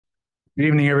Good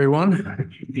evening,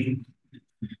 everyone.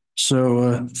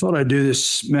 Thought I'd do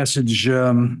this message,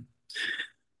 in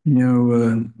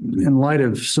light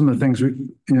of some of the things we've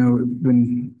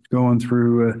been going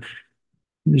through.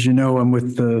 As you know, I'm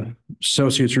with the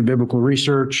Associates for Biblical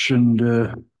Research, and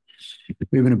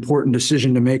we have an important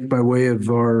decision to make by way of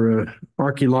our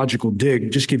archaeological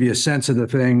dig. Just give you a sense of the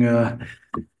thing.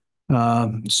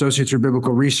 Associates for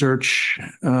Biblical Research.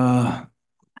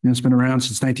 It's been around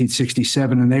since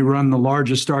 1967, and they run the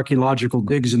largest archaeological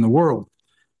digs in the world.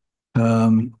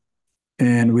 And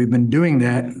we've been doing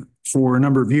that for a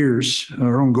number of years.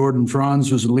 Our own Gordon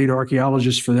Franz was the lead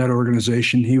archaeologist for that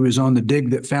organization. He was on the dig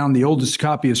that found the oldest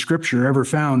copy of Scripture ever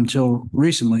found until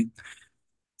recently.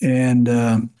 And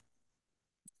the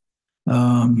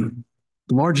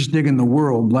largest dig in the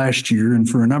world last year, and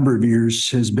for a number of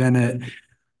years, has been at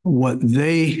what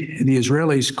the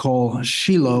Israelis call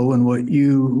Shiloh and what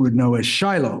you would know as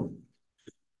Shiloh.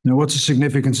 Now, what's the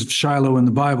significance of Shiloh in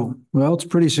the Bible? Well, it's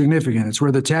pretty significant. It's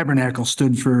where the tabernacle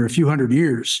stood for a few hundred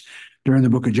years during the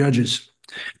book of Judges.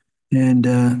 And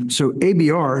so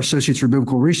ABR, Associates for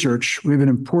Biblical Research, we have an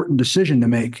important decision to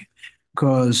make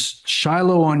because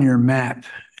Shiloh on your map,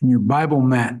 in your Bible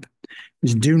map,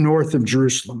 is due north of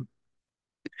Jerusalem.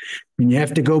 And you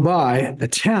have to go by a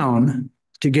town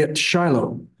to get to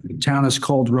Shiloh. The town is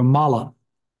called Ramallah.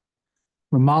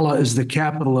 Ramallah is the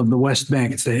capital of the West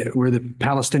Bank. It's where the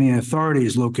Palestinian Authority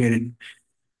is located.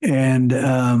 And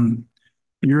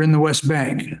you're in the West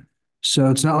Bank. So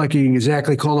it's not like you can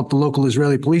exactly call up the local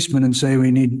Israeli policeman and say,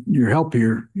 we need your help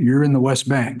here. You're in the West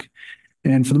Bank.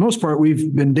 And for the most part,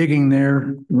 we've been digging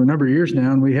there for a number of years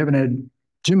now, and we haven't had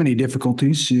too many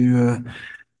difficulties. We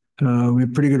have a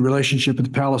pretty good relationship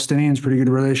with the Palestinians, pretty good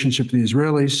relationship with the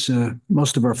Israelis.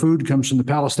 Most of our food comes from the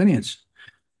Palestinians.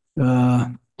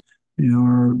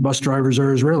 Our bus drivers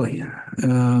are Israeli.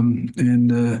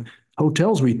 And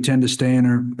hotels we tend to stay in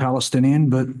are Palestinian,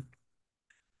 but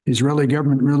the Israeli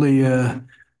government really has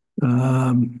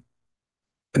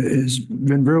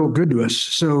been real good to us.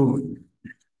 So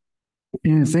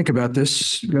think about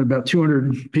this. We've got about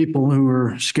 200 people who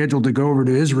are scheduled to go over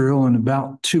to Israel in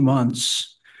about 2 months.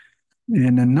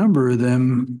 And a number of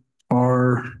them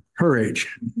are her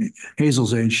age,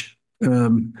 Hazel's age.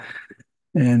 And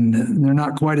they're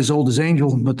not quite as old as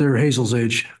Angel, but they're Hazel's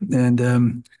age. And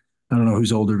I don't know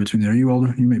who's older between there. Are you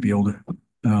older? You may be older.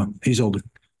 He's older.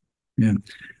 Yeah.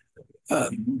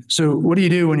 So what do you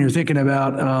do when you're thinking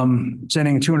about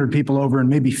sending 200 people over and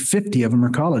maybe 50 of them are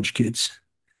college kids,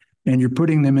 and you're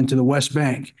putting them into the West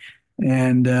Bank?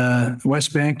 And the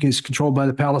West Bank is controlled by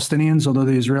the Palestinians, although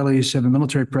the Israelis have a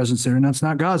military presence there, and that's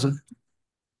not Gaza.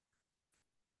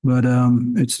 But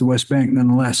it's the West Bank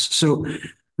nonetheless. So I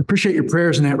appreciate your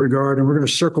prayers in that regard, and we're going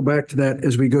to circle back to that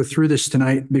as we go through this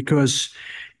tonight, because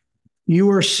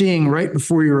you are seeing right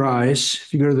before your eyes,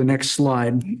 if you go to the next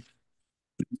slide,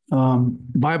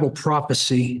 Bible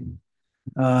prophecy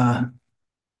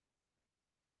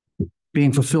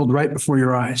being fulfilled right before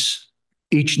your eyes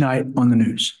each night on the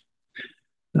news.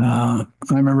 I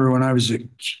remember when I was a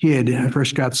kid, I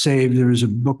first got saved, there was a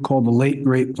book called The Late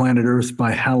Great Planet Earth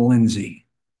by Hal Lindsey.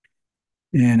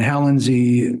 And Hal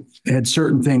Lindsey had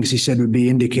certain things he said would be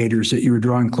indicators that you were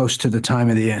drawing close to the time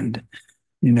of the end.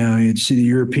 You'd see the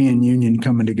European Union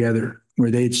coming together,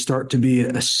 where they'd start to be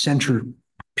a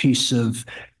centerpiece of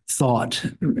thought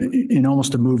in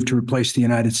almost a move to replace the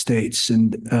United States.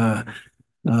 And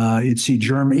you'd see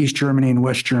East Germany and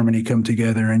West Germany come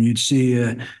together, and you'd see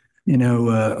a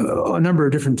number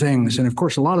of different things. And of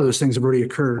course, a lot of those things have already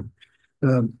occurred.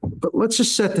 But let's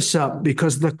just set this up,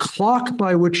 because the clock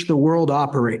by which the world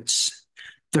operates,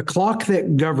 the clock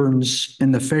that governs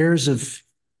in the affairs of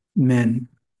men,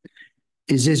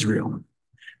 is Israel.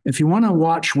 If you want to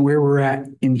watch where we're at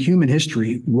in human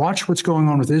history, watch what's going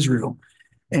on with Israel.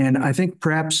 And I think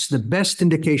perhaps the best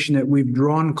indication that we've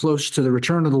drawn close to the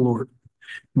return of the Lord,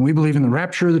 and we believe in the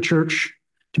rapture of the church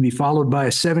to be followed by a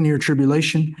 7-year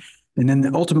tribulation, and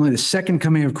then ultimately the second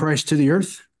coming of Christ to the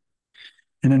earth,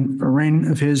 and then a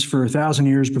reign of his for 1,000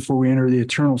 years before we enter the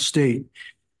eternal state.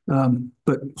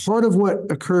 But part of what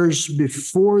occurs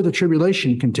before the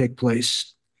tribulation can take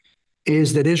place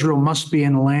is that Israel must be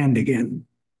in the land again.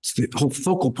 It's the whole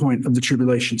focal point of the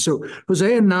tribulation. So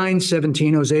Hosea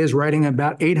 9:17, Hosea is writing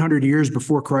about 800 years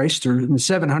before Christ, or in the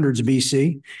 700s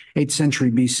BC, 8th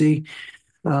century BC.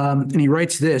 And he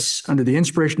writes this under the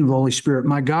inspiration of the Holy Spirit: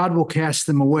 my God will cast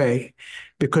them away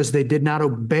because they did not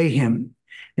obey him,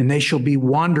 and they shall be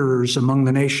wanderers among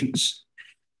the nations.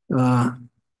 If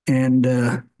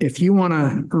you want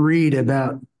to read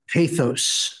about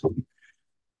pathos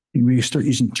We start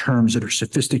using terms that are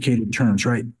sophisticated terms,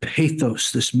 right?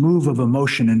 Pathos, this move of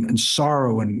emotion and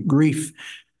sorrow and grief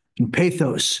and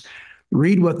pathos.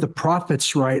 Read what the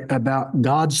prophets write about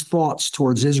God's thoughts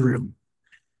towards Israel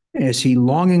as he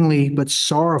longingly but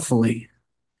sorrowfully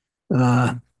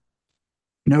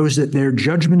knows that their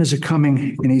judgment is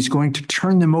coming and he's going to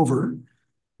turn them over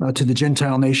to the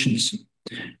Gentile nations.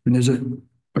 And there's a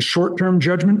short-term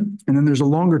judgment, and then there's a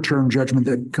longer-term judgment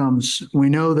that comes. We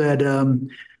know that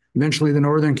eventually the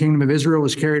northern kingdom of Israel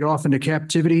was carried off into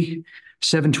captivity,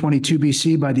 722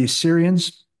 BC by the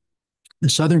Assyrians. The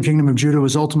southern kingdom of Judah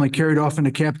was ultimately carried off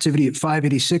into captivity at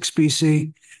 586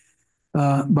 BC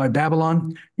by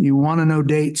Babylon. You want to know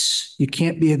dates. You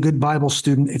can't be a good Bible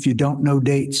student if you don't know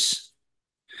dates.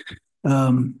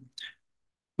 By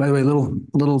the way,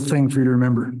 little thing for you to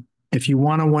remember. If you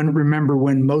want to remember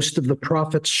when most of the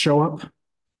prophets show up,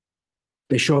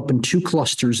 they show up in two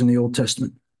clusters in the Old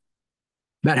Testament.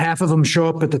 About half of them show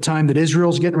up at the time that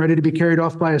Israel's getting ready to be carried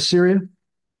off by Assyria,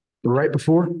 right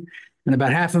before, and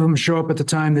about half of them show up at the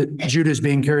time that Judah is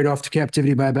being carried off to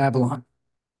captivity by Babylon.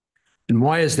 And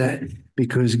why is that?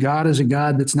 Because God is a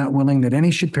God that's not willing that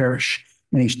any should perish,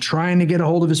 and he's trying to get a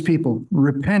hold of his people.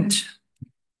 Repent.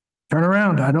 Turn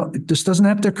around. This doesn't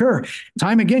have to occur.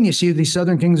 Time again, you see these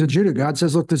southern kings of Judah. God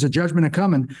says, look, there's a judgment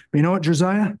coming. But you know what,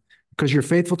 Josiah? Because you're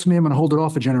faithful to me, I'm going to hold it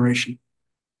off a generation.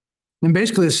 And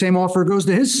basically the same offer goes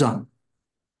to his son.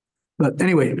 But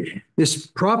anyway, this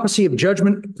prophecy of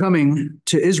judgment coming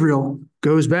to Israel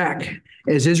goes back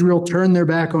as Israel turned their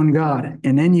back on God.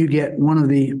 And then you get one of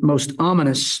the most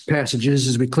ominous passages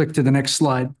as we click to the next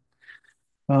slide.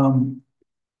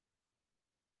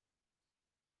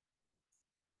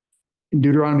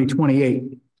 Deuteronomy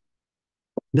 28.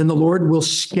 Then the Lord will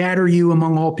scatter you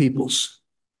among all peoples,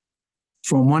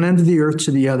 from one end of the earth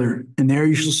to the other, and there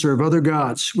you shall serve other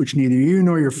gods, which neither you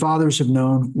nor your fathers have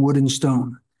known, wood and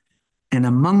stone. And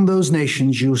among those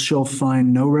nations you shall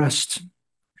find no rest,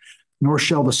 nor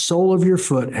shall the sole of your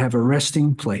foot have a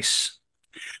resting place.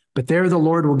 But there the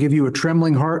Lord will give you a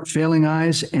trembling heart, failing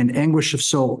eyes, and anguish of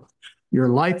soul. Your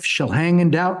life shall hang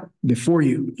in doubt before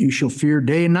you. You shall fear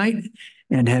day and night,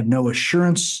 and have no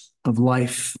assurance of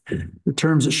life. The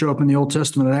terms that show up in the Old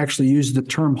Testament actually use the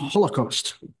term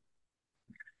Holocaust.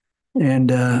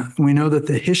 And we know that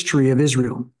the history of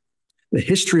Israel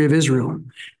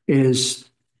is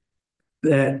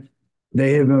that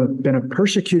they have been a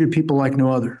persecuted people like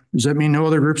no other. Does that mean no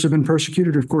other groups have been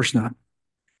persecuted? Of course not.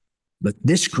 But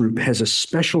this group has a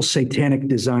special satanic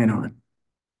design on it.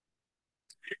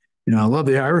 You know, I love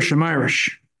the Irish. I'm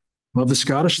Irish. Love the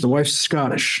Scottish. The wife's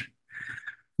Scottish.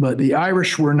 But the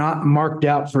Irish were not marked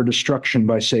out for destruction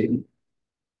by Satan.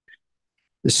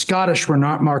 The Scottish were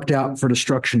not marked out for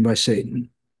destruction by Satan,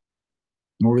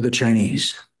 nor were the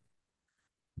Chinese.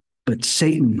 But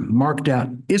Satan marked out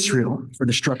Israel for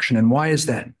destruction. And why is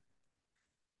that?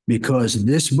 Because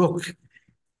this book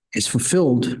is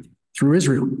fulfilled through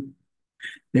Israel.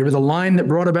 They were the line that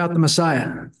brought about the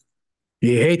Messiah.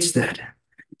 He hates that.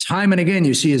 Time and again,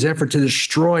 you see his effort to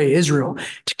destroy Israel,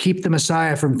 to keep the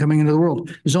Messiah from coming into the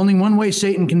world. There's only one way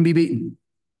Satan can be beaten.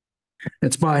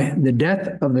 That's by the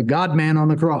death of the God-man on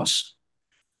the cross.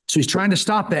 So he's trying to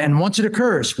stop that. And once it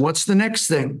occurs, what's the next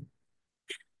thing?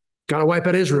 Got to wipe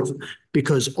out Israel.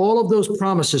 Because all of those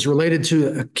promises related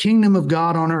to a kingdom of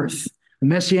God on earth, a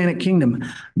messianic kingdom,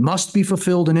 must be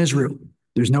fulfilled in Israel.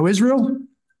 There's no Israel,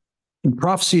 and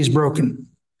prophecy is broken.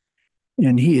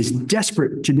 And he is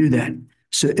desperate to do that.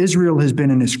 So Israel has been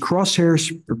in his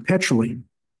crosshairs perpetually.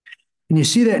 And you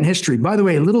see that in history. By the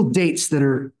way, little dates that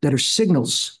are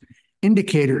signals,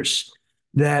 indicators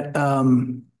that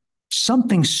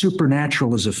something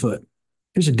supernatural is afoot.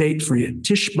 Here's a date for you.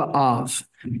 Tish B'Av.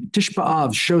 Tish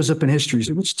B'Av shows up in history.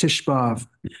 So what's Tish B'Av?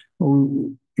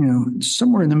 Well,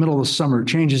 somewhere in the middle of the summer. It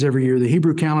changes every year. The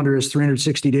Hebrew calendar has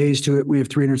 360 days to it. We have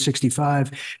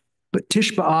 365. But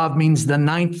Tish B'Av means the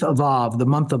 9th of Av, the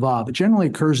month of Av. It generally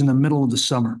occurs in the middle of the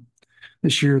summer.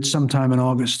 This year, it's sometime in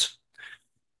August.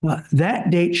 That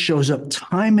date shows up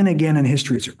time and again in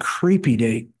history. It's a creepy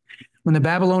date. When the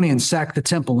Babylonians sacked the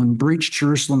temple and breached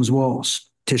Jerusalem's walls,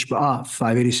 Tish B'Av,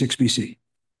 586 BC.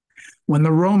 When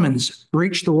the Romans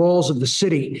breached the walls of the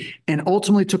city and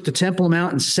ultimately took the Temple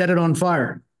Mount and set it on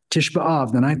fire, Tish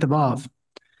B'Av, the 9th of Av.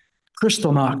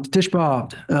 Kristallnacht, Tish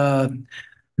B'Av,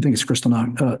 I think it's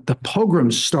Kristallnacht. The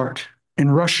pogroms start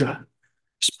in Russia.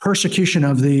 It's persecution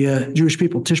of the Jewish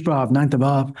people, Tish B'Av, 9th of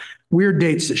Av. Weird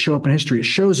dates that show up in history. It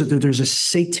shows that there's a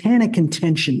satanic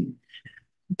intention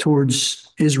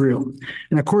towards Israel.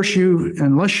 And of course,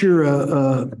 unless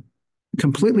you're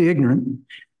completely ignorant,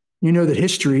 you know that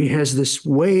history has this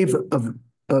wave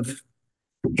of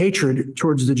hatred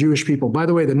towards the Jewish people. By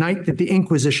the way, the night that the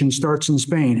Inquisition starts in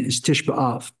Spain is Tish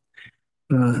B'Av.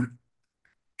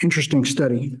 Interesting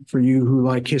study for you who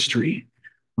like history,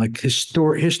 like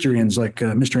historians like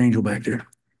Mr. Angel back there.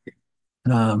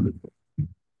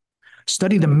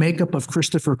 Study the makeup of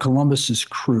Christopher Columbus's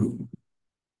crew.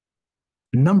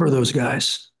 A number of those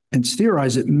guys. And it's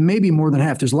theorized that maybe more than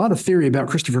half. There's a lot of theory about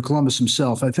Christopher Columbus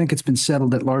himself. I think it's been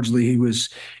settled that largely he was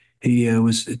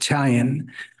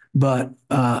Italian, but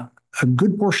a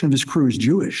good portion of his crew is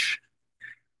Jewish.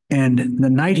 And the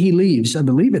night he leaves, I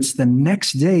believe it's the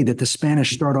next day that the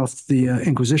Spanish start off the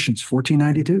Inquisitions,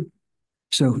 1492.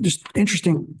 So just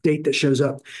interesting date that shows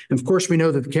up. And of course, we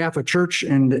know that the Catholic Church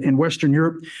and in Western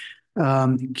Europe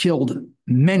killed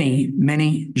many,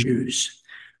 many Jews.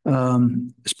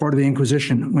 As part of the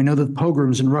Inquisition. We know that the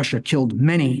pogroms in Russia killed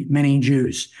many, many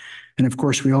Jews. And of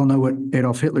course, we all know what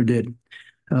Adolf Hitler did.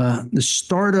 The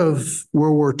start of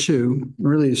World War II,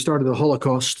 really the start of the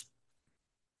Holocaust,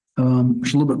 which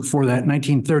is a little bit before that,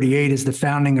 1938 is the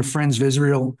founding of Friends of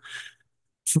Israel,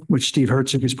 which Steve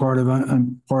Herzog is part of,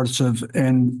 parts of,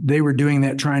 and they were doing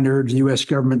that trying to urge the U.S.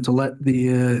 government to let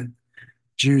the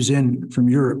Jews in from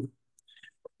Europe.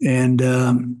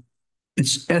 And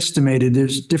it's estimated,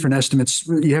 there's different estimates.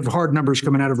 You have hard numbers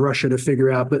coming out of Russia to figure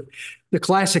out, but the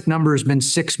classic number has been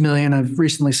 6 million. I've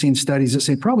recently seen studies that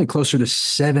say probably closer to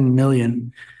 7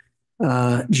 million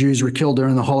Jews were killed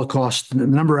during the Holocaust. The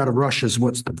number out of Russia is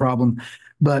what's the problem.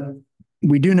 But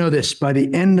we do know this, by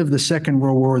the end of the Second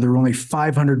World War, there were only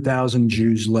 500,000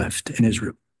 Jews left in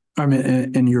Israel,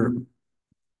 in Europe.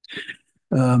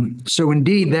 So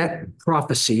indeed, that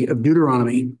prophecy of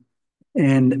Deuteronomy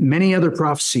and many other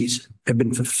prophecies have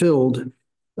been fulfilled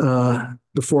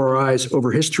before our eyes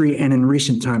over history and in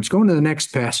recent times. Go into the next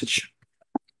passage.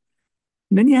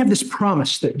 And then you have this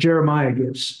promise that Jeremiah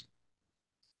gives.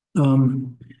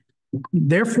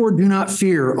 Therefore do not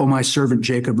fear, O my servant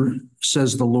Jacob,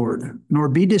 says the Lord, nor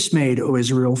be dismayed, O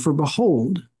Israel, for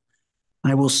behold,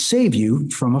 I will save you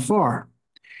from afar,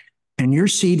 and your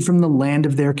seed from the land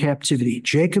of their captivity.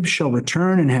 Jacob shall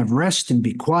return and have rest and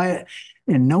be quiet,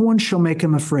 and no one shall make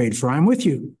him afraid, for I am with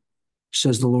you,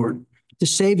 says the Lord, to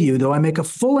save you, though I make a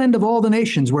full end of all the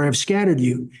nations where I have scattered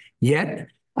you. Yet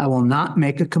I will not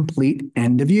make a complete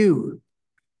end of you,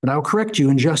 but I will correct you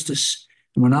in justice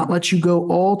and will not let you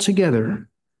go altogether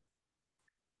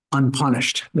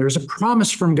unpunished. There's a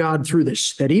promise from God through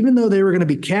this, that even though they were going to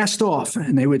be cast off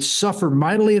and they would suffer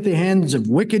mightily at the hands of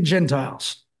wicked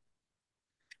Gentiles,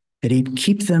 that he'd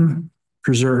keep them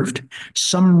preserved,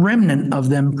 some remnant of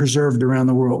them preserved around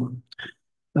the world.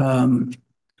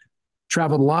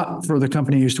 Traveled a lot for the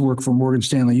company I used to work for, Morgan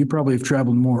Stanley. You probably have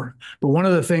traveled more. But one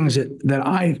of the things that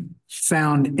I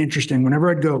found interesting,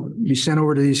 whenever I'd go be sent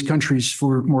over to these countries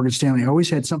for Morgan Stanley, I always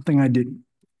had something I did.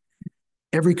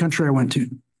 Every country I went to,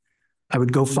 I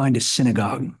would go find a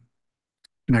synagogue.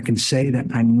 And I can say that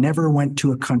I never went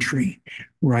to a country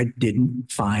where I didn't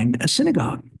find a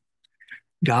synagogue.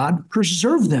 God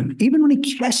preserved them. Even when he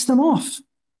cast them off,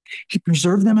 he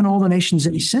preserved them in all the nations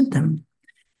that he sent them.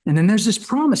 And then there's this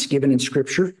promise given in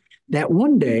Scripture that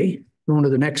one day, going to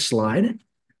the next slide,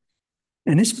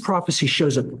 and this prophecy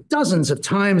shows up dozens of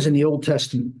times in the Old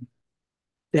Testament,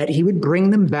 that he would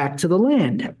bring them back to the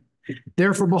land.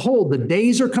 Therefore, behold, the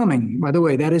days are coming. By the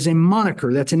way, that is a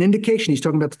moniker. That's an indication. He's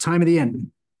talking about the time of the end.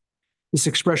 This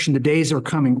expression, the days are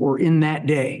coming, or in that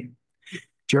day.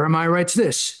 Jeremiah writes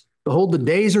this, behold, the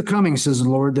days are coming, says the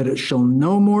Lord, that it shall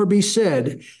no more be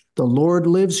said, the Lord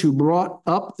lives who brought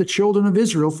up the children of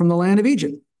Israel from the land of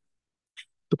Egypt.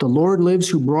 But the Lord lives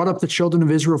who brought up the children of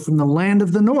Israel from the land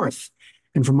of the north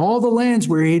and from all the lands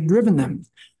where he had driven them.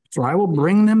 For I will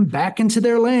bring them back into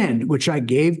their land, which I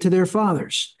gave to their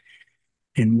fathers.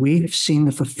 And we have seen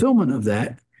the fulfillment of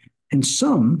that in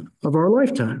some of our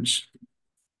lifetimes.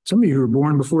 Some of you were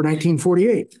born before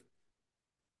 1948.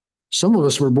 Some of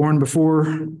us were born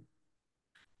before,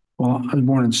 well, I was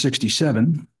born in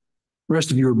 67. The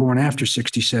rest of you were born after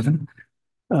 67.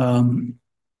 That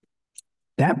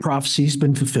prophecy has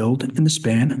been fulfilled in the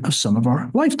span of some of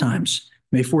our lifetimes.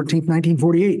 May 14th,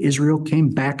 1948, Israel came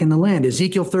back in the land.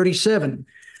 Ezekiel 37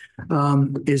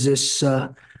 is this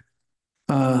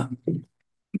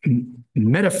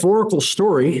metaphorical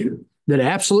story that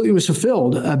absolutely was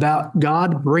fulfilled about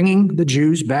God bringing the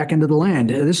Jews back into the land.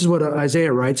 This is what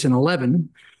Isaiah writes in 11.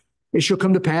 It shall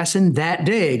come to pass in that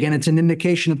day. Again, it's an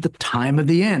indication of the time of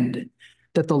the end,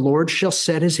 that the Lord shall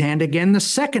set his hand again the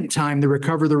second time to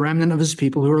recover the remnant of his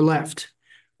people who are left.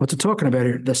 What's it talking about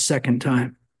here? The second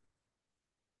time.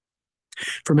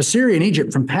 From Assyria and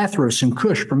Egypt, from Pathros and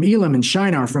Cush, from Elam and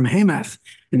Shinar, from Hamath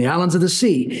and the islands of the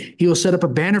sea. He will set up a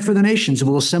banner for the nations and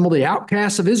will assemble the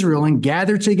outcasts of Israel and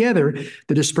gather together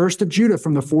the dispersed of Judah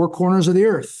from the four corners of the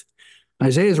earth.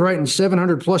 Isaiah is writing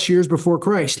 700 plus years before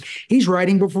Christ. He's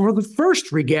writing before the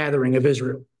first regathering of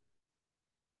Israel.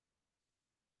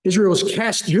 Judah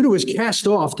was cast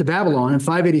off to Babylon in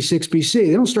 586 BC.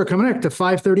 They don't start coming back to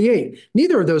 538.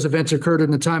 Neither of those events occurred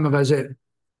in the time of Isaiah.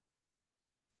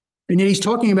 And yet he's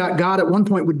talking about God at one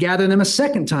point would gather them a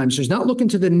second time. So he's not looking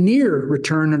to the near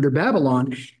return under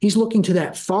Babylon. He's looking to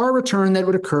that far return that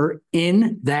would occur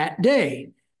in that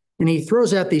day. And he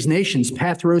throws out these nations,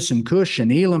 Pathros and Cush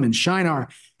and Elam and Shinar,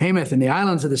 Hamath and the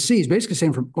islands of the sea. He's basically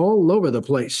saying from all over the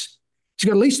place. He's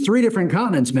got at least 3 different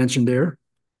continents mentioned there.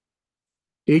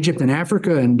 Egypt and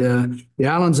Africa and the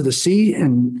islands of the sea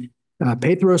and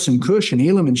Pathros and Cush and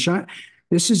Elam and Shinar.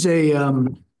 This is a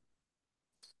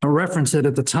reference that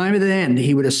at the time of the end,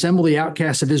 he would assemble the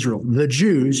outcasts of Israel, the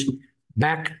Jews,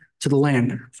 back to the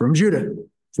land from Judah,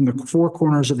 from the 4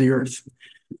 corners of the earth.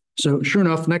 So sure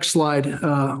enough, next slide,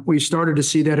 we started to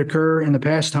see that occur in the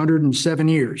past 107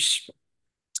 years.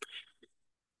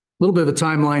 A little bit of a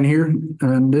timeline here,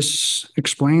 and this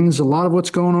explains a lot of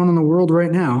what's going on in the world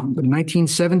right now. But in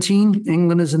 1917,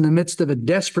 England is in the midst of a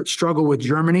desperate struggle with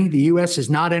Germany. The U.S. has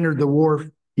not entered the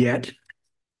war yet.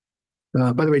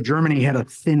 By the way, Germany had a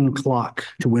thin clock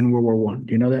to win World War I.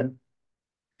 Do you know that?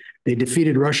 They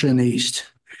defeated Russia in the east.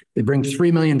 They bring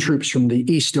 3 million troops from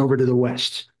the east over to the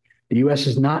west. The U.S.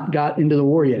 has not got into the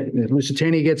war yet. If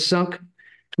Lusitania gets sunk,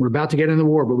 we're about to get into the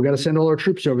war, but we got to send all our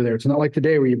troops over there. It's not like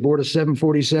today where you board a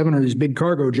 747 or these big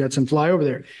cargo jets and fly over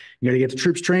there. You got to get the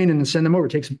troops trained and then send them over.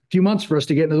 It takes a few months for us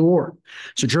to get into the war.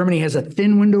 So Germany has a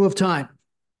thin window of time.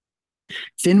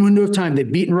 Thin window of time. They've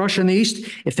beaten Russia in the east.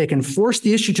 If they can force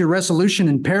the issue to resolution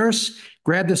in Paris,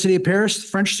 grab the city of Paris,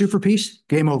 French sue for peace,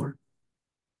 game over.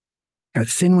 A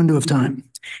thin window of time.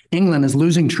 England is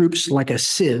losing troops like a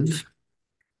sieve.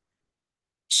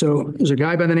 So there's a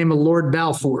guy by the name of Lord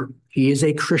Balfour. He is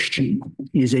a Christian.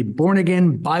 He is a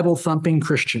born-again, Bible-thumping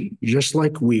Christian, just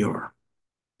like we are.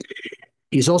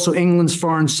 He's also England's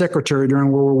foreign secretary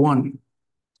during World War I.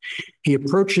 He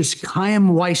approaches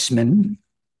Chaim Weizmann,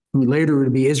 who later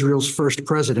would be Israel's first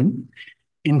president,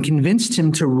 and convinced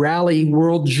him to rally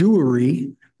world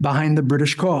Jewry behind the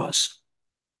British cause.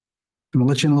 I'm going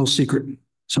to let you in a little secret.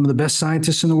 Some of the best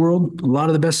scientists in the world, a lot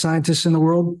of the best scientists in the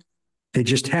world, they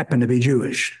just happen to be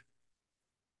Jewish.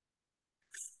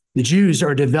 The Jews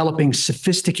are developing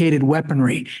sophisticated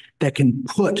weaponry that can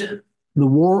put the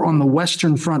war on the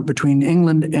Western Front between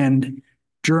England and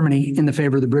Germany in the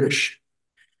favor of the British.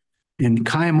 And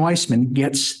Chaim Weizmann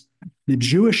gets the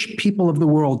Jewish people of the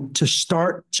world to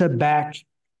start to back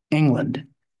England.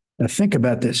 Now think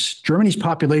about this. Germany's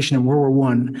population in World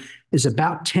War I is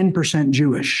about 10%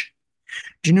 Jewish.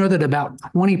 Do you know that about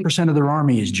 20% of their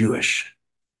army is Jewish?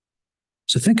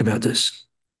 So think about this.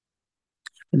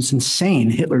 It's insane.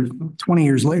 Hitler, 20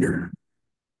 years later,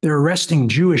 they're arresting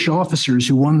Jewish officers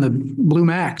who won the Blue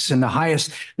Max and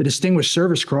the Distinguished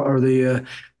Service Cross, or the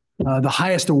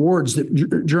highest awards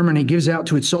that Germany gives out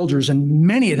to its soldiers, and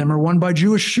many of them are won by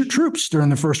Jewish troops during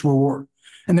the First World War,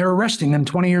 and they're arresting them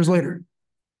 20 years later.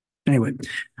 Anyway,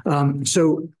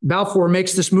 so Balfour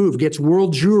makes this move, gets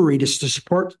world Jewry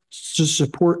to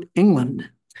support England,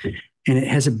 and it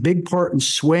has a big part in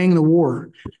swaying the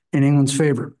war in England's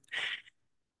favor.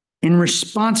 In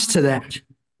response to that,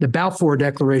 the Balfour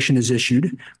Declaration is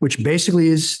issued, which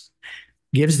basically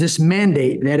gives this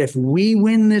mandate that if we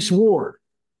win this war,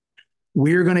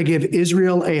 we're going to give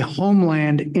Israel a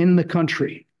homeland in the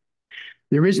country.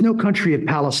 There is no country of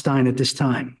Palestine at this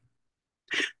time.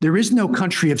 There is no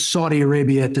country of Saudi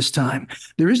Arabia at this time.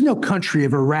 There is no country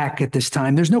of Iraq at this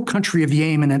time. There's no country of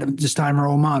Yemen at this time, or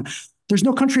Oman. There's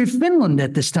no country of Finland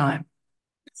at this time.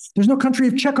 There's no country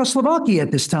of Czechoslovakia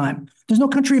at this time. There's no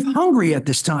country of Hungary at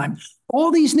this time.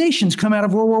 All these nations come out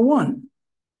of World War I.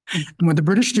 And what the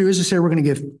British do is they say, we're going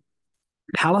to give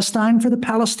Palestine for the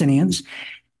Palestinians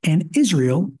and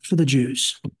Israel for the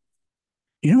Jews.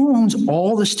 You know who owns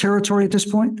all this territory at this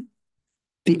point?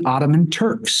 The Ottoman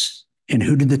Turks. And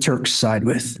who did the Turks side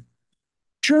with?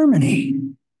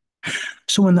 Germany.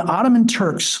 So when the Ottoman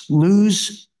Turks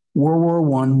lose World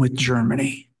War I with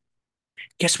Germany,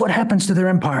 guess what happens to their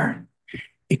empire?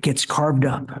 It gets carved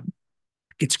up.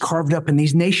 It gets carved up, and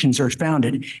these nations are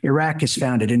founded. Iraq is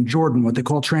founded, and Jordan, what they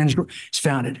call Transjordan, is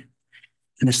founded.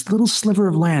 And this little sliver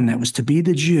of land that was to be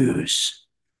the Jews,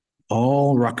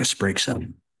 all ruckus breaks up.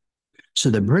 So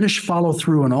the British follow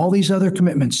through on all these other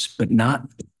commitments, but not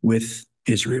with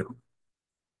Israel.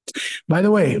 By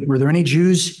the way, were there any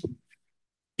Jews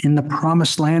in the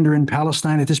promised land or in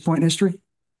Palestine at this point in history?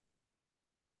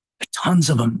 Tons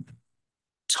of them.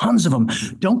 Tons of them.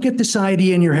 Don't get this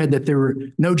idea in your head that there were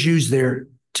no Jews there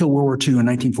till World War II in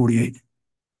 1948.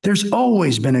 There's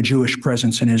always been a Jewish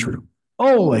presence in Israel.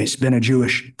 Always been a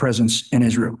Jewish presence in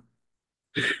Israel.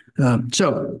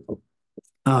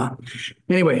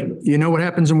 Anyway, you know what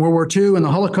happens in World War II and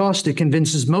the Holocaust? It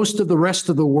convinces most of the rest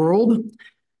of the world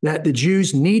that the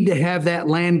Jews need to have that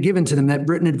land given to them that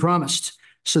Britain had promised.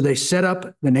 So they set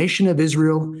up the nation of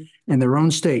Israel and their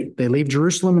own state. They leave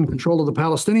Jerusalem in control of the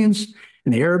Palestinians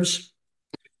and the Arabs.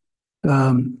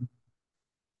 And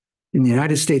the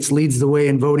United States leads the way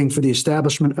in voting for the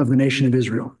establishment of the nation of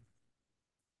Israel.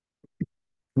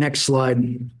 Next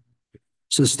slide.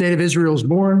 So the state of Israel is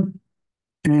born,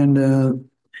 and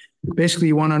basically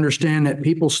you want to understand that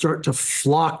people start to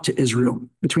flock to Israel.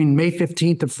 Between May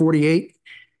 15th of 48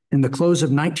 and the close of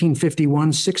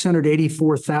 1951,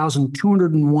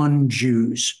 684,201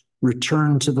 Jews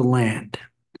returned to the land.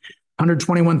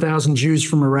 121,000 Jews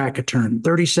from Iraq returned.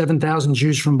 37,000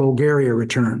 Jews from Bulgaria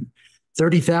returned.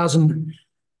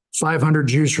 30,500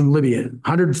 Jews from Libya.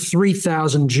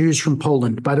 103,000 Jews from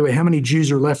Poland. By the way, how many Jews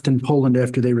are left in Poland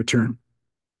after they return?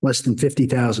 Less than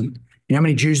 50,000. You know how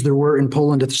many Jews there were in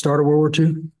Poland at the start of World War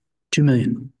II? 2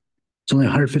 million. It's only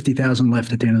 150,000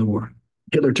 left at the end of the war.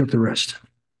 Hitler took the rest.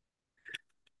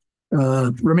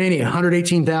 Romania,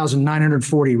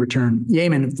 118,940 returned.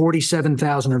 Yemen,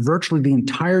 47,000, or virtually the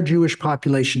entire Jewish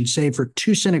population, save for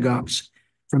 2 synagogues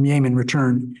from Yemen,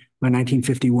 returned by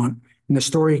 1951. And the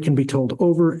story can be told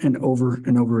over and over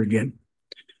and over again.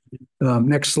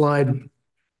 Next slide.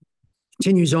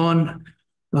 Continues on.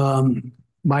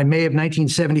 By May of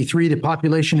 1973, the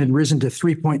population had risen to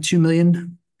 3.2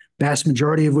 million, vast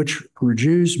majority of which were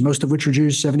Jews, most of which are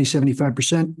Jews,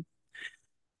 75%.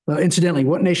 Incidentally,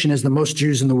 what nation has the most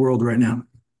Jews in the world right now?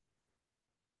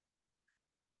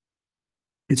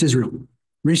 It's Israel.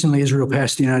 Recently, Israel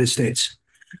passed the United States.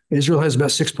 Israel has about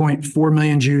 6.4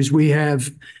 million Jews. We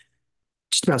have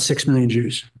just about 6 million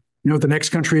Jews. You know what the next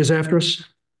country is after us?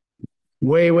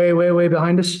 Way, way, way, way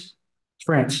behind us? It's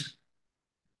France.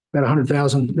 About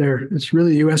 100,000 there. It's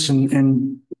really the U.S.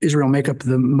 and Israel make up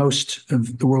the most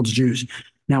of the world's Jews.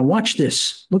 Now watch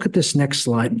this. Look at this next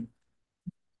slide.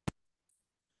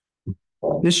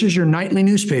 This is your nightly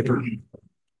newspaper.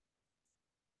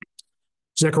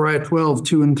 Zechariah 12,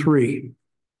 2 and 3.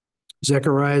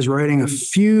 Zechariah is writing a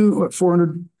few,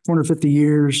 450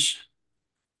 years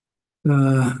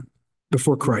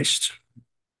before Christ.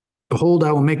 Behold,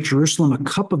 I will make Jerusalem a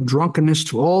cup of drunkenness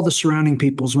to all the surrounding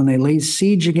peoples when they lay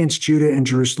siege against Judah and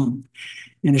Jerusalem.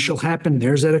 And it shall happen,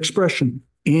 there's that expression,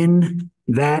 in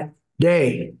that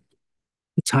day,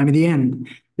 the time of the end,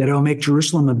 that I will make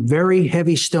Jerusalem a very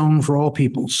heavy stone for all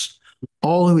peoples.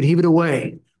 All who would heave it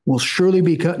away will surely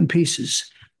be cut in pieces,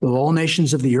 though all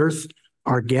nations of the earth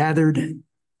are gathered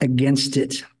against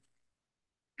it.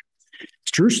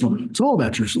 It's Jerusalem. It's all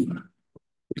about Jerusalem.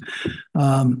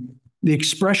 The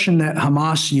expression that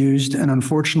Hamas used, and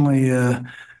unfortunately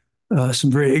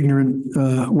some very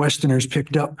ignorant Westerners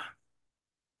picked up.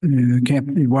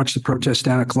 You watch the protests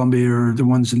down at Columbia or the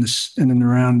ones in and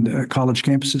around college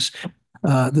campuses.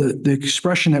 The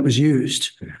expression that was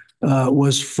used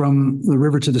was from the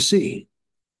river to the sea.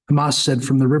 Hamas said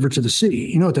from the river to the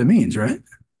sea. You know what that means, right?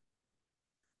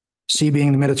 Sea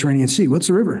being the Mediterranean Sea. What's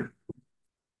the river?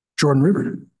 Jordan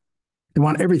River. They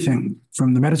want everything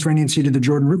from the Mediterranean Sea to the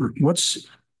Jordan River. What's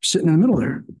sitting in the middle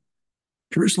there?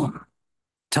 Jerusalem,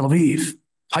 Tel Aviv,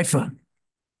 Haifa,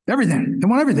 everything. They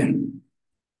want everything.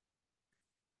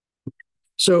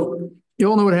 So you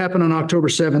all know what happened on October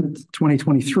 7th,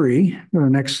 2023. Go to the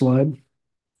next slide.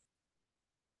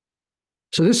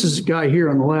 So this is a guy here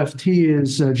on the left. He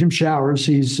is Jim Showers.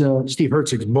 He's Steve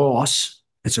Herzig's boss.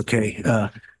 It's okay.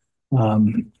 But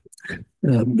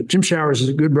Jim Showers is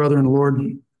a good brother in the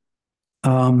Lord.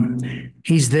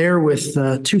 He's there with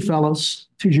two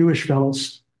Jewish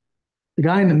fellows. The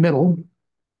guy in the middle,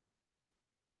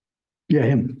 yeah,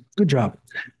 him. Good job.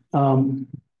 I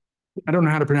don't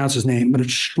know how to pronounce his name, but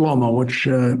it's Shlomo, or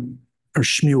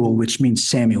Shmuel, which means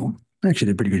Samuel. Actually,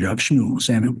 did a pretty good job.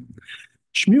 Samuel.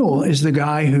 Shmuel is the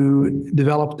guy who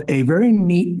developed a very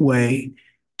neat way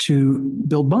to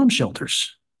build bomb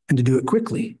shelters and to do it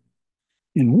quickly.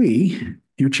 And we,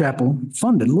 your chapel,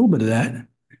 funded a little bit of that.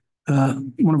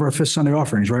 One of our fifth Sunday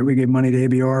offerings, right? We gave money to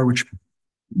ABR, which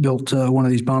built one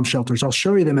of these bomb shelters. I'll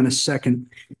show you them in a second.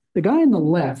 The guy on the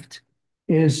left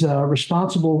is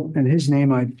responsible, and his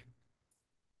name I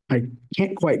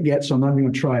can't quite get, so I'm not even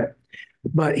going to try it.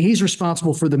 But he's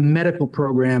responsible for the medical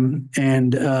program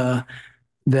and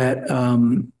that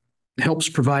helps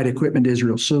provide equipment to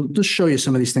Israel. So just show you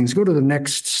some of these things. Go to the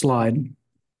next slide.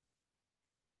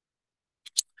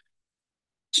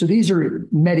 So these are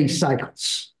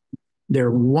Medi-cycles.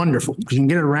 They're wonderful because you can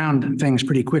get around things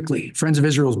pretty quickly. Friends of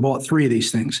Israel has bought 3 of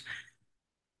these things.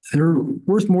 They're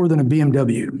worth more than a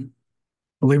BMW.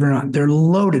 Believe it or not, they're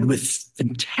loaded with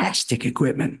fantastic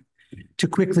equipment to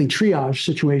quickly triage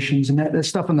situations. And that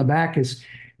stuff on the back is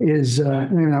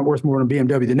not worth more than a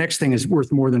BMW. The next thing is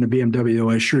worth more than a BMW, though,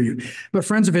 I assure you. But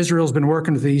Friends of Israel has been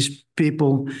working with these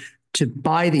people to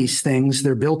buy these things.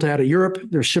 They're built out of Europe.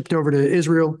 They're shipped over to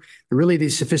Israel. They're really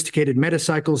these sophisticated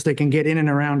Medi-cycles. They can get in and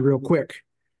around real quick.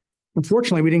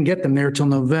 Unfortunately, we didn't get them there till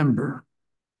November.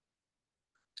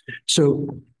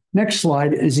 So next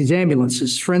slide is these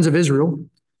ambulances. Friends of Israel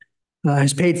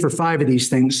has paid for 5 of these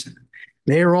things.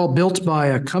 They are all built by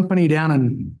a company down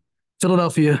in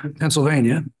Philadelphia,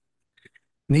 Pennsylvania. And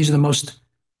these are the most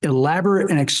elaborate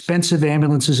and expensive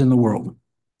ambulances in the world.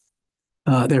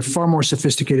 They're far more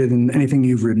sophisticated than anything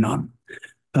you've ridden on,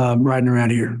 riding around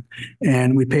here.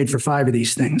 And we paid for 5 of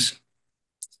these things.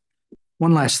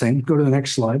 One last thing, go to the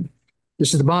next slide.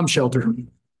 This is the bomb shelter.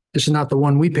 This is not the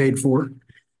one we paid for.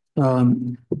 Now,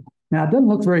 it doesn't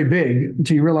look very big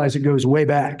until you realize it goes way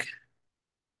back.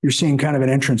 You're seeing kind of an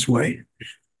entranceway.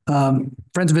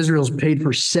 Friends of Israel has paid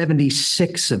for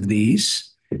 76 of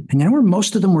these. And you know where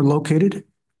most of them were located?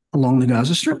 Along the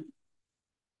Gaza Strip.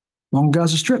 Along the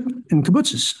Gaza Strip in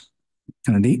kibbutzes.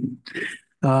 Kind of neat.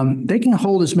 They can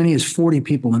hold as many as 40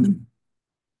 people in them.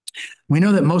 We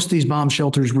know that most of these bomb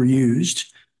shelters were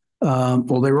used.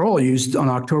 Well, they were all used on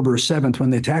October 7th when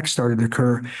the attacks started to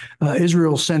occur.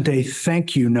 Israel sent a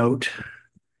thank you note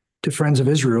to Friends of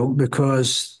Israel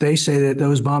because they say that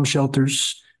those bomb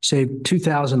shelters saved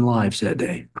 2,000 lives that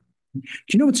day. Do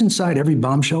you know what's inside every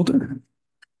bomb shelter?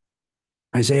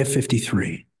 Isaiah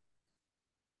 53.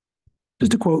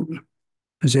 Just a quote,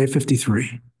 Isaiah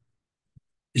 53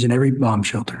 is in every bomb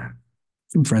shelter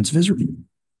from Friends of Israel.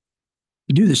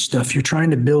 You do this stuff, you're trying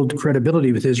to build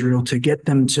credibility with Israel to get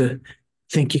them to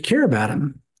think you care about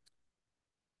them.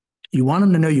 You want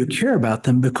them to know you care about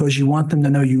them because you want them to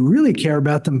know you really care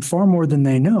about them far more than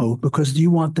they know, because you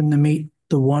want them to meet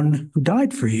the one who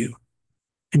died for you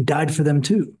and died for them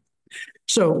too.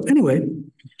 So anyway,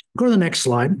 go to the next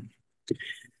slide.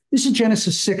 This is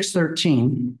Genesis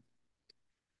 6:13.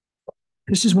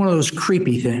 This is one of those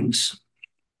creepy things.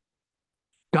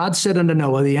 God said unto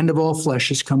Noah, the end of all flesh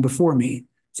has come before me,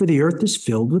 for the earth is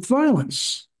filled with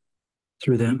violence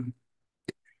through them.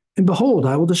 And behold,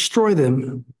 I will destroy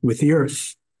them with the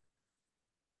earth.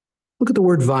 Look at the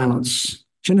word violence,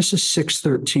 Genesis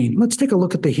 6:13. Let's take a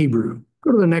look at the Hebrew.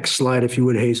 Go to the next slide, if you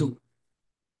would, Hazel.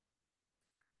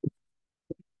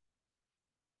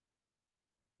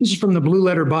 This is from the Blue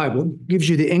Letter Bible. It gives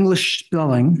you the English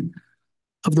spelling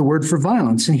of the word for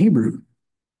violence in Hebrew.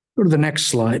 Go to the next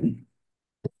slide.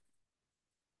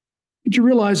 Did you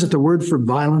realize that the word for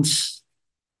violence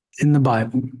in the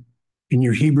Bible, in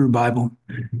your Hebrew Bible,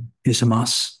 is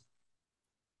Hamas?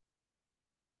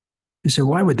 You say,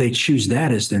 why would they choose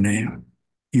that as their name?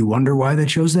 You wonder why they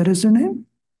chose that as their name?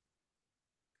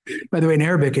 By the way, in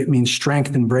Arabic, it means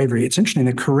strength and bravery. It's interesting,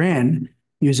 the Quran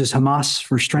uses Hamas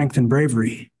for strength and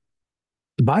bravery.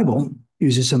 The Bible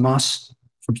uses Hamas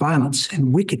for violence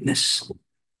and wickedness.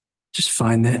 Just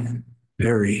find that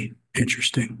very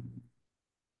interesting.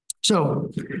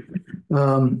 So,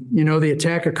 the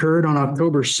attack occurred on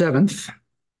October 7th.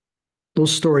 Little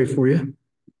story for you.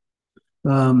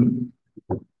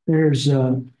 There's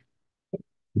an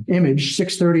image,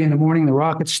 6:30 in the morning, the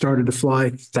rockets started to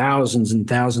fly, thousands and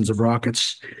thousands of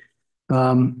rockets.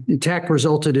 The attack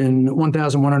resulted in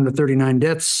 1,139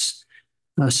 deaths,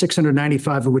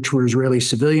 695 of which were Israeli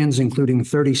civilians, including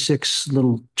 36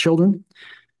 little children.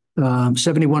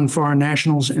 71 foreign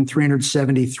nationals and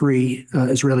 373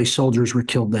 Israeli soldiers were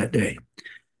killed that day.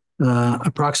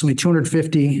 Approximately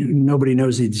 250, nobody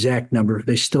knows the exact number.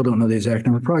 They still don't know the exact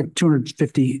number. Probably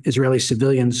 250 Israeli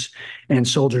civilians and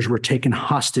soldiers were taken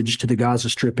hostage to the Gaza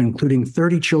Strip, including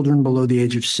 30 children below the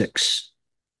age of 6.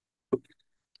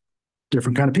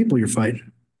 Different kind of people you're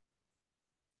fighting.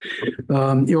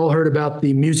 You all heard about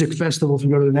the music festival. If you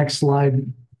go to the next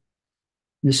slide.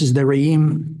 This is the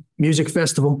Re'im Music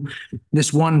Festival.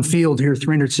 This one field here,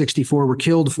 364 were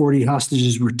killed, 40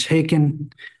 hostages were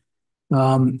taken.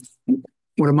 What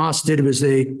Hamas did was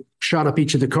they shot up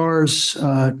each of the cars,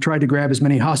 tried to grab as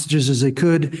many hostages as they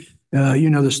could. You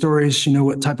know the stories, you know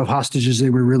what type of hostages they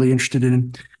were really interested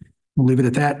in. We'll leave it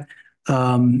at that.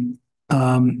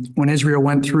 When Israel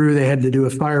went through, they had to do a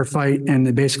firefight, and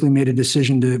they basically made a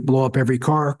decision to blow up every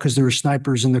car because there were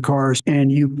snipers in the cars.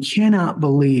 And you cannot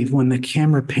believe when the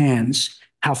camera pans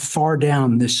how far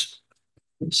down this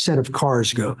set of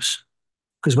cars goes.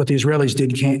 Because what the Israelis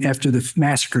did after the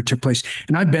massacre took place,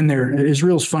 and I've been there.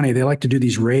 Israel's funny. They like to do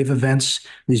these rave events.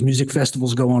 These music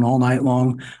festivals go on all night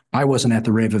long. I wasn't at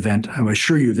the rave event. I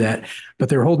assure you of that. But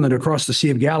they're holding it across the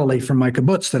Sea of Galilee from my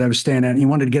kibbutz that I was staying at. And he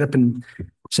wanted to get up and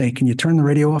say, "Can you turn the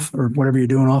radio off or whatever you're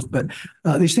doing off?" But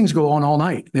these things go on all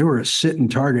night. They were a sit-in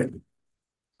target.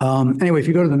 Anyway, if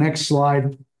you go to the next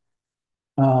slide,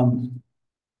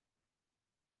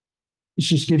 this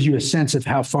just gives you a sense of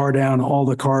how far down all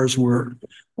the cars were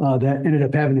that ended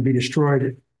up having to be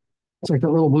destroyed. It's like that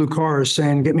little blue car is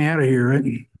saying, "Get me out of here,"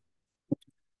 right?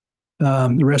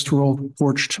 The rest were all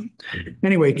torched.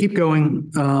 Anyway, keep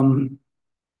going.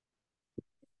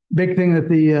 Big thing that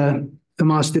the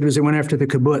Hamas did was they went after the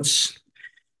kibbutz,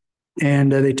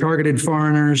 and they targeted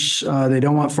foreigners. They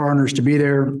don't want foreigners to be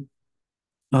there.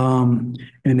 And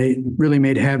they really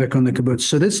made havoc on the kibbutz.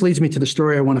 So this leads me to the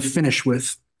story I want to finish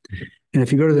with. And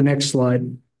if you go to the next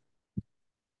slide.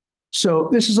 So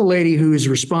this is a lady who is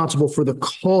responsible for the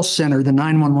call center, the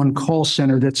 911 call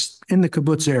center that's in the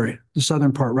kibbutz area, the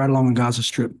southern part, right along the Gaza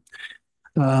Strip.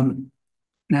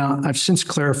 Now, I've since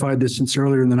clarified this since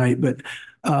earlier in the night, but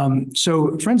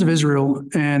so Friends of Israel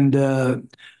and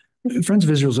Friends of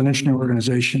Israel is an interesting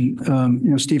organization.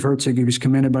 Steve Herzig, he was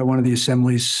commended by one of the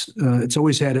assemblies. It's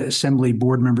always had assembly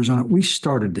board members on it. We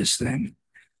started this thing.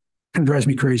 Kind of drives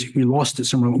me crazy. We lost it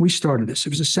somewhere. We started this. It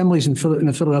was assemblies in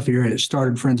the Philadelphia area that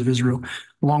started Friends of Israel,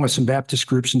 along with some Baptist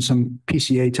groups and some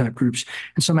PCA type groups.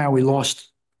 And somehow we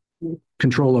lost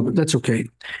control of it. That's okay.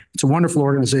 It's a wonderful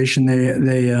organization.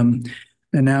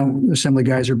 And now the assembly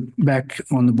guys are back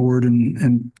on the board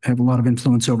and have a lot of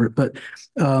influence over it. But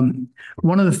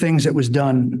one of the things that was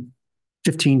done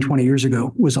 15, 20 years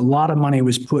ago was a lot of money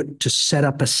was put to set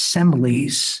up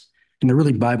assemblies. And they're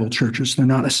really Bible churches. They're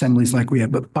not assemblies like we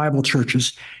have, but Bible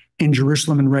churches in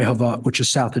Jerusalem and Rehovot, which is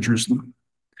south of Jerusalem.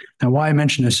 Now, why I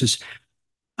mention this is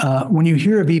when you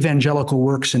hear of evangelical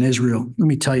works in Israel, let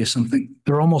me tell you something.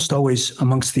 They're almost always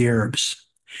amongst the Arabs.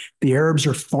 The Arabs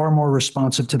are far more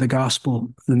responsive to the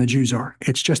gospel than the Jews are.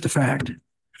 It's just a fact.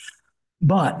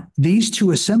 But these two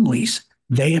assemblies,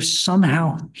 they have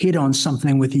somehow hit on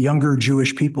something with younger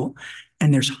Jewish people.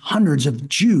 And there's hundreds of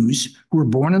Jews who were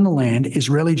born in the land,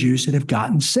 Israeli Jews, that have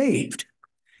gotten saved.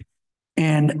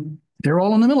 And they're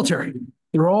all in the military.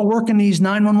 They're all working these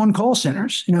 911 call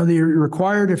centers. They're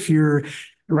required if you're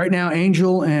right now,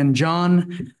 Angel and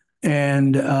John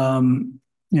and,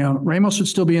 Ramos would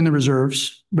still be in the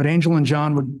reserves, but Angel and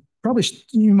John would probably,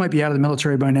 you might be out of the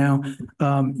military by now.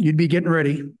 You'd be getting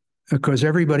ready because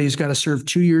everybody's got to serve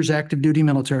 2 years active duty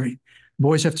military.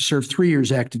 Boys have to serve 3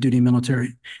 years active duty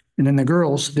military. And then the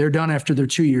girls, they're done after their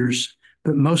 2 years,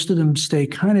 but most of them stay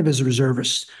kind of as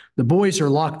reservists. The boys are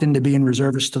locked into being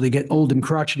reservists till they get old and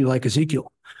crotchety like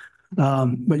Ezekiel.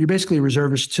 But you're basically a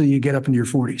reservist till you get up into your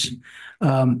 40s.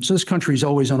 So this country is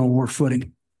always on a war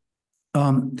footing.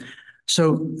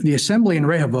 So the assembly in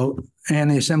Rehovot and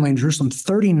the assembly in Jerusalem,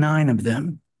 39 of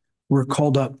them were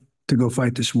called up to go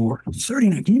fight this war.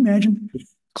 39, can you imagine?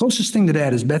 Closest thing to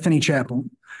that is Bethany Chapel.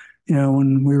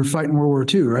 When we were fighting World War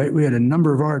II, right? We had a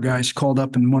number of our guys called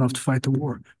up and went off to fight the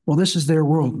war. Well, this is their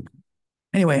world.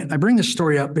 Anyway, I bring this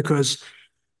story up because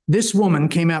this woman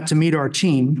came out to meet our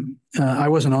team. I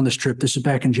wasn't on this trip. This is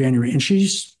back in January. And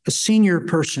she's a senior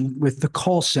person with the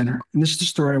call center. And this is the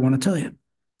story I want to tell you.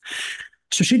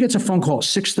 So she gets a phone call at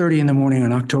 6:30 in the morning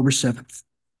on October 7th.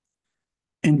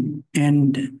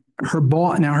 And her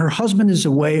boss, now her husband is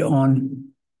away on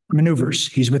maneuvers.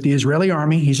 He's with the Israeli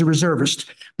army. He's a reservist,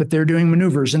 but they're doing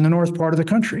maneuvers in the north part of the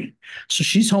country. So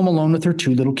she's home alone with her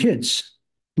two little kids,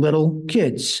 a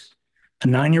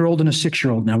 9-year-old and a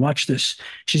 6-year-old. Now watch this.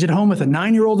 She's at home with a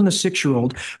 9-year-old and a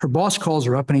 6-year-old. Her boss calls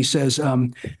her up and he says, I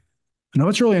know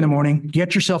it's early in the morning.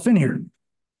 Get yourself in here.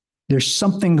 There's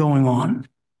something going on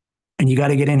and you got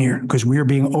to get in here because we are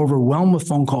being overwhelmed with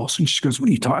phone calls. And she goes, what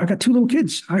are you talking? I got 2 little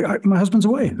kids. My husband's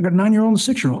away. I got a 9-year-old and a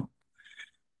 6-year-old.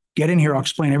 Get in here. I'll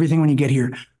explain everything when you get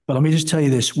here. But let me just tell you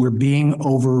this. We're being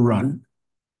overrun.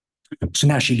 So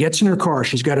now she gets in her car.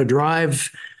 She's got to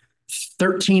drive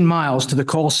 13 miles to the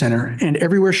call center. And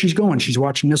everywhere she's going, she's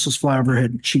watching missiles fly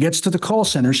overhead. She gets to the call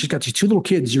center. She's got these 2 little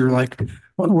kids. You're like,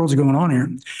 what in the world's going on here?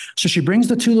 So she brings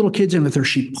the 2 little kids in with her.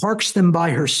 She parks them by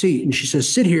her seat. And she says,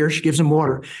 sit here. She gives them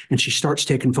water. And she starts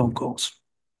taking phone calls.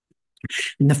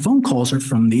 And the phone calls are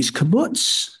from these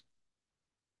kibbutz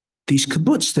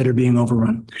that are being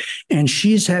overrun. And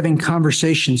she's having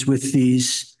conversations with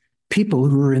these people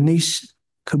who are in these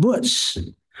kibbutz.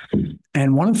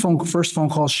 And one of the first phone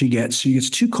calls she gets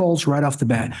 2 calls right off the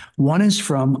bat. One is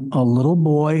from a little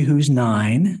boy who's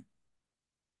 9,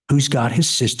 who's got his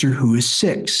sister who is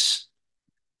 6.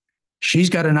 She's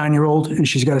got a 9-year-old and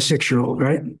she's got a 6-year-old,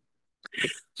 right?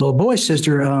 Little boy's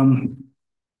sister,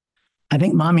 I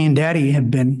think mommy and daddy have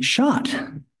been shot.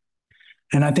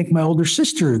 And I think my older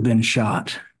sister has been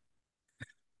shot.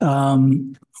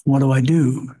 What do I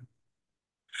do?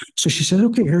 So she says,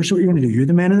 okay, here's what you're going to do. You're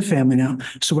the man of the family now.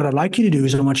 So what I'd like you to do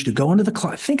is I want you to go into the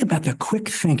closet. Think about the quick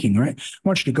thinking, right? I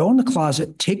want you to go in the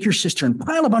closet, take your sister and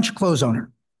pile a bunch of clothes on her.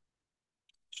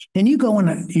 Then you go in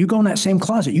that same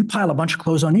closet, you pile a bunch of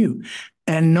clothes on you.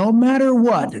 And no matter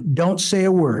what, don't say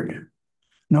a word.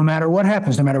 No matter what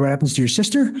happens to your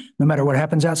sister, no matter what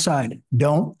happens outside,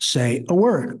 don't say a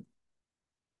word.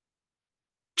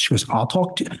 She goes, I'll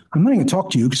talk to you. I'm not going to talk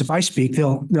to you because if I speak,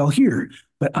 they'll hear,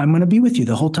 but I'm going to be with you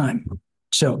the whole time.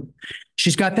 So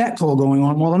she's got that call going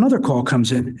on while another call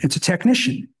comes in. It's a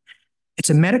technician. It's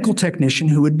a medical technician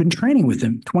who had been training with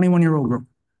him, 21-year-old girl.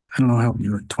 I don't know how old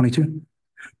you were, 22?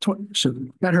 So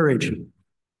about her age.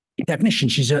 Technician,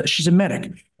 she's a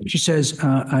medic. She says,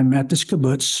 I'm at this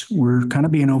kibbutz. We're kind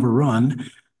of being overrun,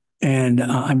 and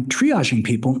I'm triaging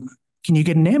people. Can you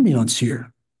get an ambulance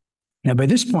here? Now, by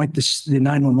this point, the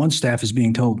 911 staff is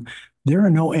being told, there are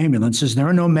no ambulances, there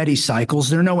are no medicycles,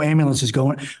 there are no ambulances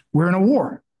going. We're in a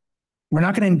war. We're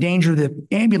not going to endanger the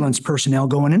ambulance personnel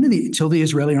going into until the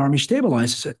Israeli army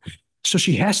stabilizes it. So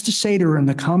she has to say to her in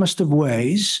the calmest of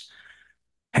ways,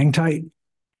 hang tight.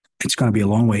 It's going to be a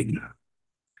long wait.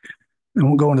 I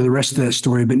won't go into the rest of that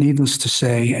story, but needless to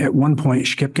say, at one point,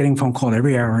 she kept getting phone called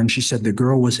every hour, and she said the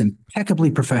girl was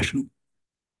impeccably professional.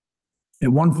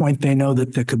 At one point, they know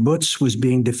that the kibbutz was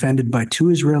being defended by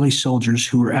 2 Israeli soldiers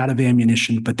who were out of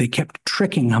ammunition, but they kept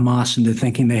tricking Hamas into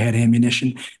thinking they had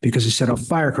ammunition because they set off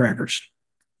firecrackers.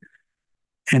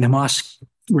 And Hamas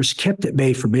was kept at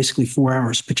bay for basically 4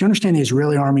 hours. But you understand the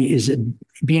Israeli army is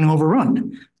being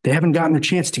overrun. They haven't gotten a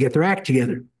chance to get their act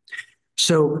together.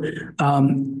 So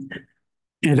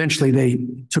and eventually they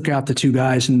took out the 2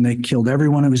 guys and they killed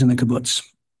everyone who was in the kibbutz,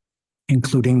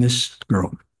 including this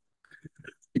girl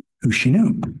who she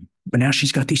knew. But now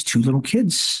she's got these 2 little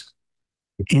kids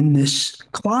in this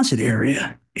closet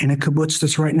area in a kibbutz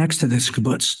that's right next to this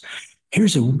kibbutz.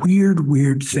 Here's a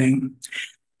weird thing.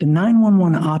 The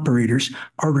 911 operators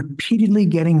are repeatedly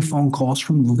getting phone calls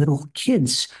from little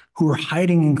kids who are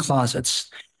hiding in closets.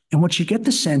 And what you get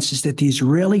the sense is that the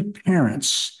Israeli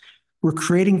parents were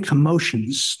creating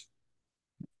commotions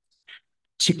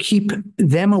to keep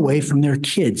them away from their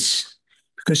kids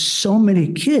because so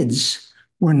many kids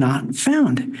were not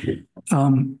found.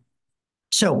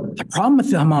 So the problem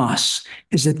with the Hamas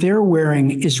is that they're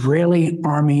wearing Israeli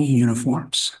army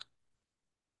uniforms.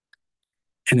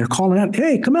 And they're calling out,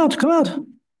 hey, come out.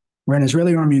 We're in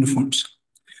Israeli army uniforms.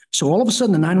 So all of a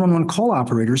sudden, the 911 call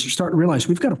operators are starting to realize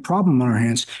we've got a problem on our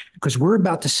hands because we're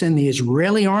about to send the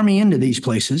Israeli army into these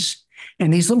places.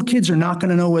 And these little kids are not going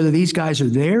to know whether these guys are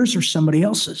theirs or somebody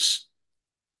else's.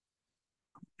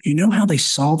 You know how they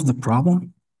solved the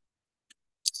problem?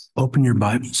 Open your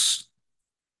Bibles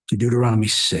to Deuteronomy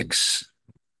 6.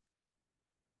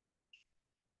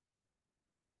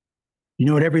 You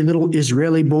know what every little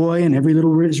Israeli boy and every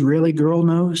little Israeli girl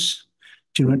knows?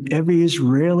 Do you know what every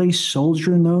Israeli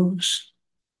soldier knows?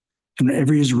 And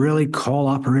every Israeli call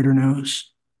operator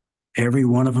knows? Every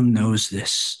one of them knows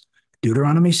this.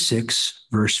 Deuteronomy 6,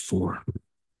 verse 4.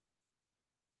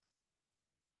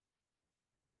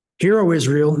 Hear, O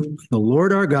Israel, the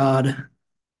Lord our God,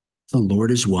 the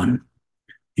Lord is one.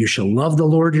 You shall love the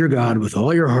Lord your God with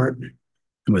all your heart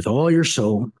and with all your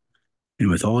soul and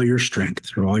with all your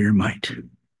strength or all your might.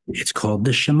 It's called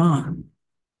the Shema.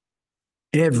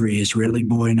 Every Israeli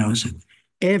boy knows it.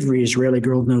 Every Israeli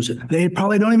girl knows it. They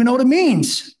probably don't even know what it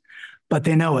means, but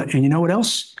they know it. And you know what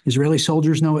else? Israeli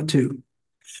soldiers know it too.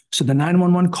 So the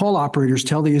 911 call operators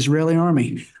tell the Israeli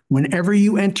army, whenever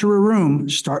you enter a room,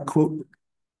 start quoting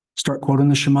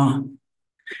the Shema.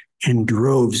 And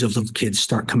droves of little kids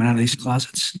start coming out of these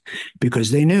closets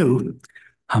because they knew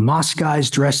Hamas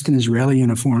guys dressed in Israeli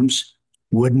uniforms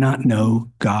would not know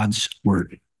God's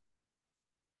word.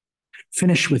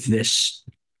 Finish with this.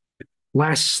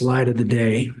 Last slide of the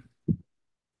day.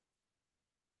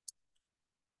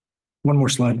 One more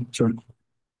slide, sorry.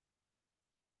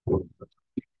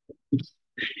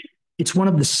 It's one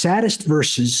of the saddest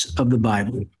verses of the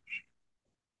Bible,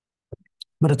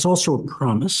 but it's also a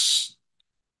promise.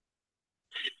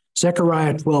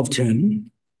 Zechariah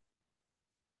 12:10.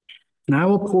 And I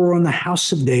will pour on the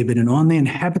house of David and on the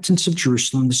inhabitants of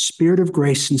Jerusalem the spirit of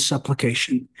grace and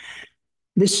supplication.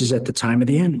 This is at the time of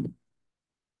the end.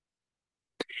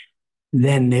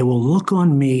 Then they will look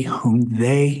on me whom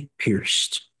they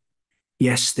pierced,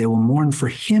 Yes, they will mourn for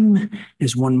him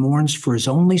as one mourns for his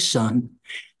only son,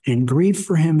 and grieve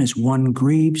for him as one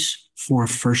grieves for a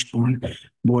firstborn.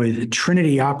 Boy, the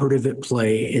Trinity operative at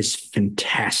play is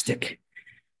fantastic.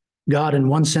 God, in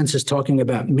one sense, is talking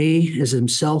about me as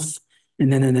himself,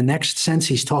 and then in the next sense,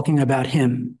 he's talking about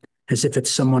him as if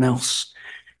it's someone else.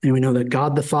 And we know that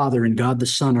God the Father and God the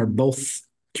Son are both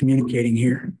communicating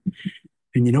here.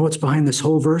 And you know what's behind this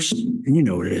whole verse? And you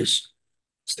know what it is.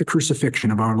 It's the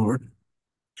crucifixion of our Lord.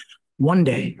 One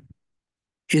day,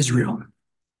 Israel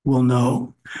will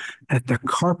know that the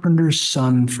carpenter's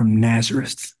son from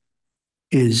Nazareth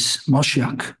is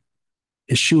Moshiach,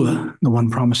 Yeshua, the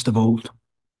one promised of old.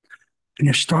 And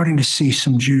you're starting to see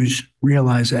some Jews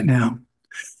realize that now.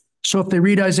 So if they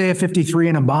read Isaiah 53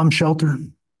 in a bomb shelter,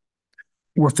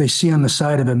 or if they see on the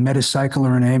side of a motorcycle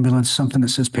or an ambulance something that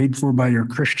says paid for by your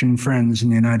Christian friends in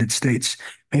the United States,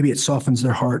 maybe it softens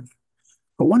their heart.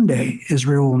 But one day,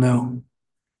 Israel will know.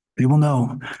 They will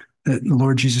know that the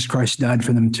Lord Jesus Christ died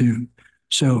for them too.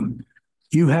 So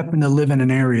you happen to live in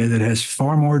an area that has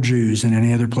far more Jews than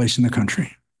any other place in the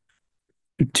country.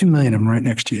 There are 2 million of them right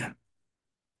next to you.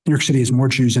 New York City has more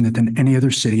Jews in it than any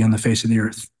other city on the face of the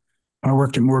earth. I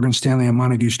worked at Morgan Stanley on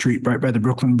Montague Street, right by the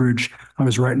Brooklyn Bridge. I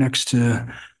was right next to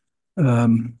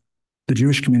the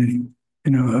Jewish community,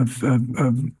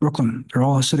 of Brooklyn. They're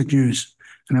all Hasidic Jews.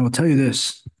 And I will tell you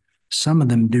this, some of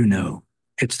them do know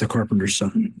it's the carpenter's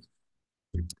son.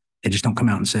 They just don't come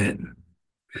out and say it.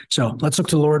 So let's look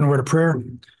to the Lord in a word of prayer.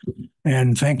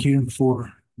 And thank you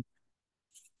for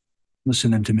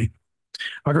listening to me.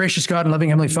 Our gracious God and loving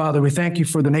Heavenly Father, we thank you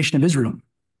for the nation of Israel.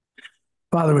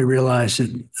 Father, we realize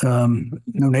that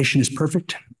no nation is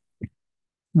perfect.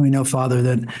 We know, Father,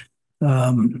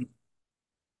 that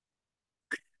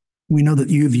we know that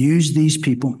you've used these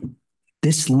people,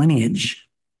 this lineage,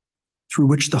 through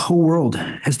which the whole world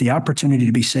has the opportunity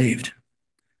to be saved.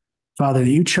 Father, that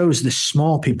you chose this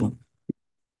small people,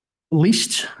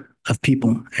 least of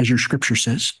people, as your scripture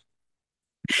says,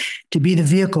 to be the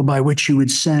vehicle by which you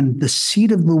would send the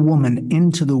seed of the woman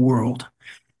into the world,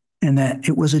 and that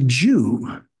it was a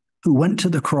Jew who went to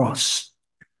the cross.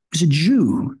 It was a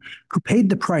Jew who paid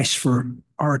the price for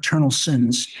our eternal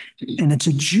sins, and it's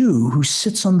a Jew who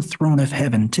sits on the throne of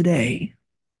heaven today.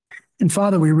 And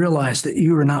Father, we realize that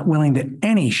you are not willing that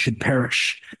any should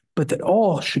perish, but that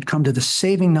all should come to the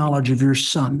saving knowledge of your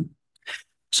Son.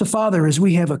 So Father, as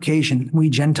we have occasion, we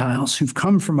Gentiles who've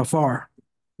come from afar,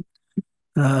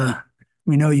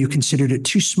 we know you considered it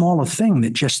too small a thing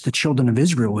that just the children of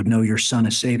Israel would know your Son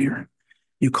as Savior.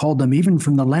 You called them even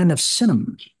from the land of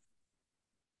Sinim,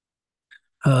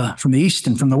 from the east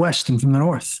and from the west and from the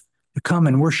north, to come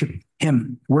and worship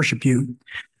him, worship you.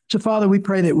 So Father, we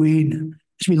pray that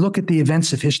as we look at the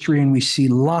events of history and we see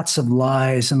lots of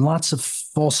lies and lots of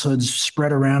falsehoods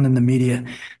spread around in the media,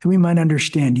 that we might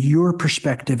understand your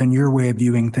perspective and your way of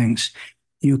viewing things.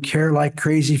 You care like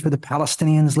crazy for the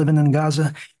Palestinians living in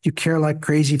Gaza. You care like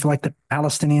crazy for the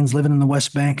Palestinians living in the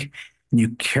West Bank. And you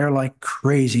care like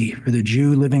crazy for the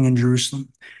Jew living in Jerusalem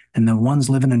and the ones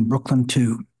living in Brooklyn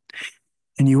too.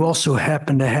 And you also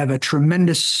happen to have a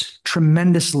tremendous,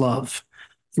 tremendous love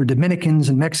for Dominicans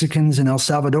and Mexicans and El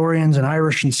Salvadorians and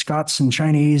Irish and Scots and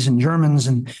Chinese and Germans.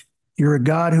 And you're a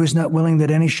God who is not willing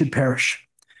that any should perish.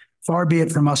 Far be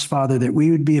it from us, Father, that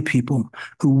we would be a people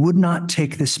who would not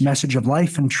take this message of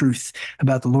life and truth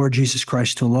about the Lord Jesus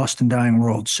Christ to a lost and dying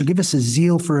world. So give us a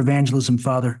zeal for evangelism,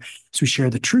 Father, as we share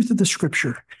the truth of the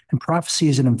Scripture and prophecy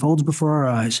as it unfolds before our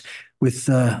eyes with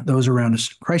those around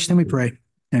us. In Christ's name we pray.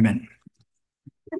 Amen.